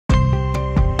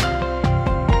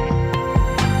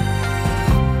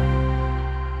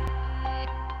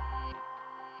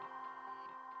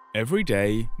Every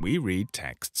day we read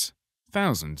texts,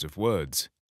 thousands of words,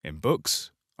 in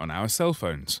books, on our cell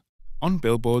phones, on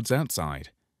billboards outside.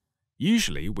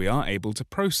 Usually we are able to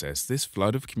process this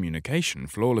flood of communication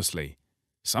flawlessly.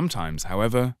 Sometimes,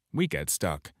 however, we get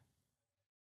stuck.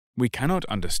 We cannot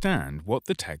understand what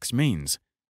the text means.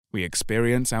 We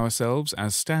experience ourselves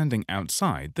as standing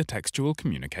outside the textual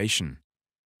communication.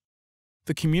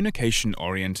 The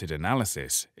communication-oriented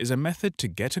analysis is a method to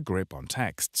get a grip on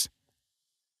texts.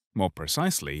 More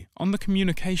precisely, on the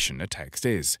communication a text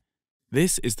is.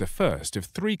 This is the first of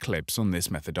 3 clips on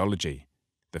this methodology.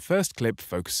 The first clip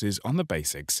focuses on the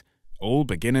basics. All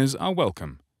beginners are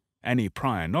welcome. Any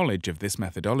prior knowledge of this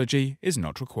methodology is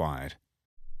not required.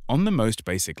 On the most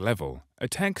basic level, a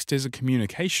text is a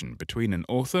communication between an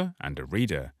author and a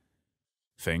reader.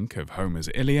 Think of Homer's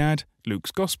Iliad,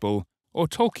 Luke's Gospel, or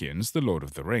Tolkien's The Lord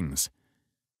of the Rings.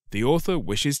 The author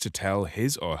wishes to tell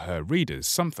his or her readers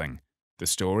something, the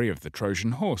story of the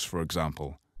Trojan horse, for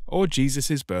example, or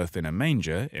Jesus' birth in a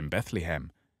manger in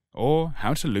Bethlehem, or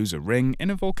how to lose a ring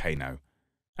in a volcano,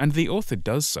 and the author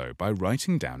does so by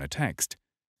writing down a text.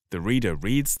 The reader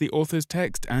reads the author's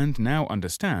text and now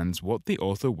understands what the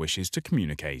author wishes to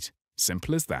communicate.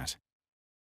 Simple as that.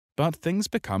 But things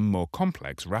become more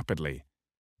complex rapidly.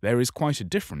 There is quite a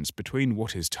difference between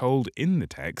what is told in the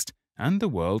text and the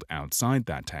world outside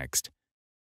that text.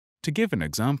 To give an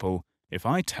example, if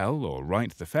I tell or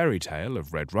write the fairy tale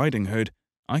of Red Riding Hood,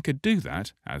 I could do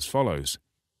that as follows.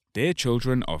 Dear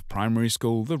children of primary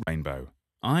school The Rainbow,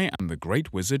 I am the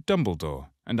great wizard Dumbledore,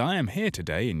 and I am here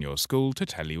today in your school to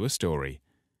tell you a story.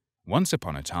 Once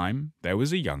upon a time, there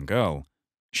was a young girl.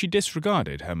 She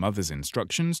disregarded her mother's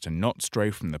instructions to not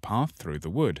stray from the path through the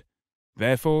wood.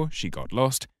 Therefore, she got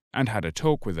lost and had a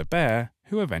talk with a bear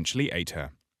who eventually ate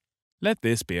her. Let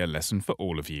this be a lesson for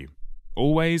all of you.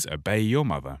 Always obey your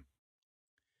mother.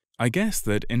 I guess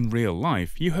that in real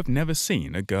life you have never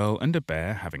seen a girl and a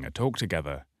bear having a talk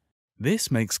together.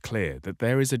 This makes clear that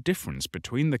there is a difference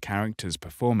between the characters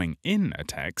performing in a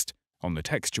text, on the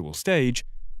textual stage,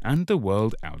 and the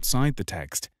world outside the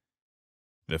text.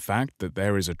 The fact that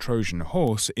there is a Trojan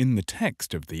horse in the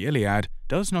text of the Iliad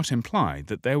does not imply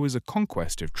that there was a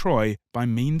conquest of Troy by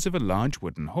means of a large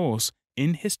wooden horse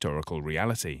in historical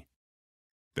reality.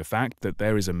 The fact that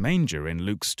there is a manger in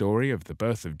Luke's story of the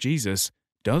birth of Jesus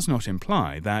does not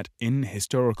imply that, in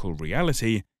historical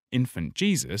reality, infant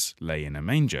Jesus lay in a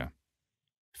manger.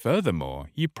 Furthermore,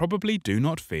 you probably do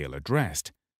not feel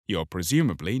addressed. You're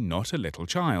presumably not a little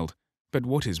child. But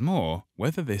what is more,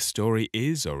 whether this story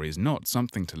is or is not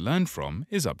something to learn from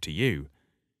is up to you.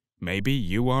 Maybe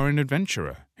you are an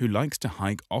adventurer who likes to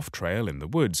hike off-trail in the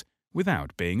woods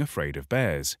without being afraid of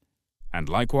bears. And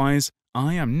likewise,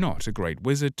 I am not a great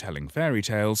wizard telling fairy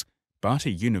tales, but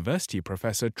a university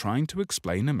professor trying to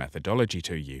explain a methodology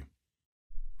to you.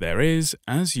 There is,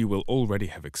 as you will already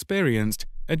have experienced,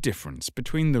 a difference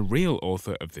between the real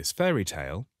author of this fairy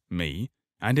tale, me,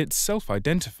 and its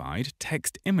self-identified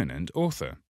text-immanent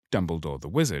author, Dumbledore the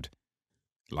Wizard.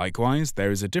 Likewise, there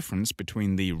is a difference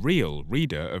between the real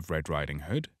reader of Red Riding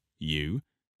Hood, you,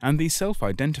 and the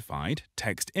self-identified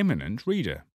text-immanent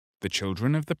reader, the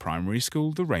children of the primary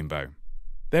school The Rainbow.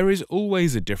 There is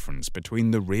always a difference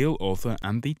between the real author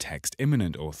and the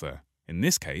text-immanent author, in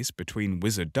this case between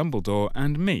Wizard Dumbledore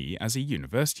and me as a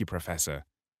university professor,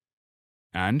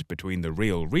 and between the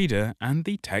real reader and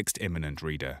the text-immanent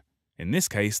reader, in this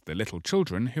case the little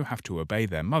children who have to obey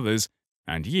their mothers,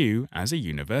 and you as a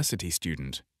university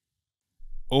student.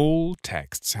 All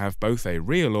texts have both a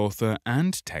real author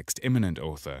and text-immanent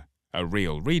author, a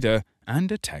real reader and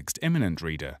a text-immanent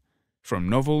reader, from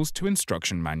novels to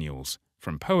instruction manuals,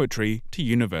 from poetry to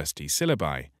university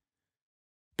syllabi.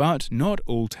 But not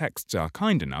all texts are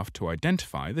kind enough to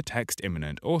identify the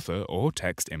text-immanent author or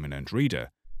text-immanent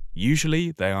reader.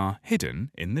 Usually they are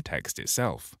hidden in the text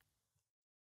itself.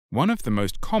 One of the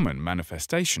most common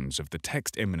manifestations of the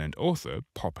text-immanent author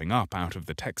popping up out of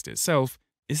the text itself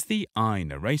is the I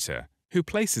narrator, who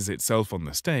places itself on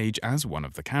the stage as one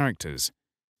of the characters.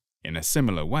 In a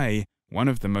similar way, one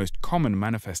of the most common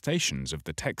manifestations of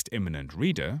the text-immanent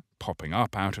reader popping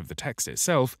up out of the text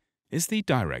itself is the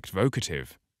direct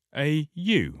vocative, a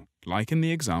you, like in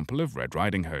the example of Red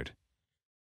Riding Hood.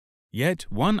 Yet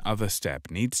one other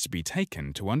step needs to be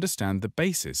taken to understand the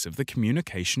basis of the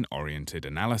communication-oriented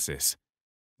analysis.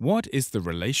 What is the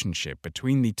relationship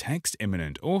between the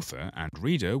text-immanent author and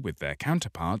reader with their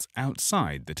counterparts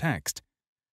outside the text?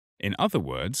 In other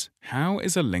words, how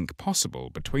is a link possible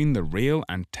between the real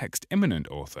and text-immanent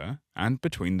author and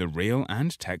between the real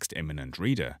and text-immanent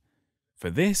reader? For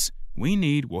this, we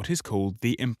need what is called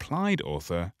the implied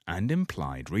author and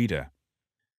implied reader.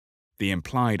 The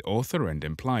implied author and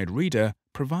implied reader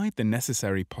provide the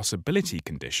necessary possibility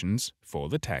conditions for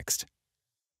the text.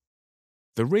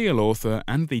 The real author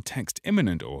and the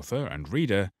text-immanent author and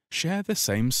reader share the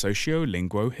same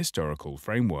socio-linguo-historical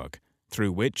framework,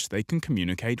 through which they can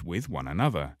communicate with one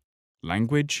another.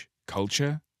 Language,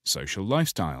 culture, social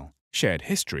lifestyle, shared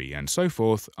history, and so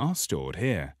forth are stored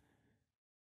here.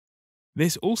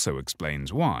 This also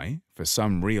explains why, for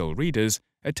some real readers,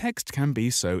 a text can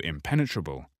be so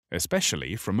impenetrable,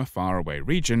 especially from a faraway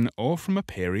region or from a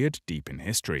period deep in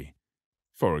history.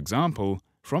 For example,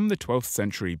 from the 12th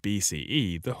century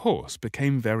BCE, the horse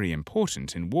became very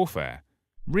important in warfare.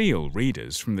 Real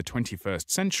readers from the 21st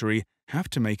century have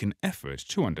to make an effort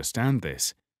to understand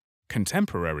this.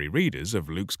 Contemporary readers of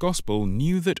Luke's Gospel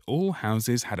knew that all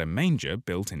houses had a manger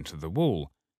built into the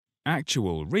wall.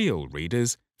 Actual real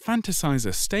readers fantasize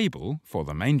a stable for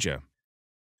the manger.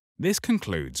 This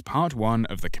concludes part 1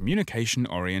 of the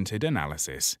communication-oriented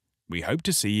analysis. We hope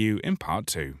to see you in part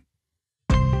 2.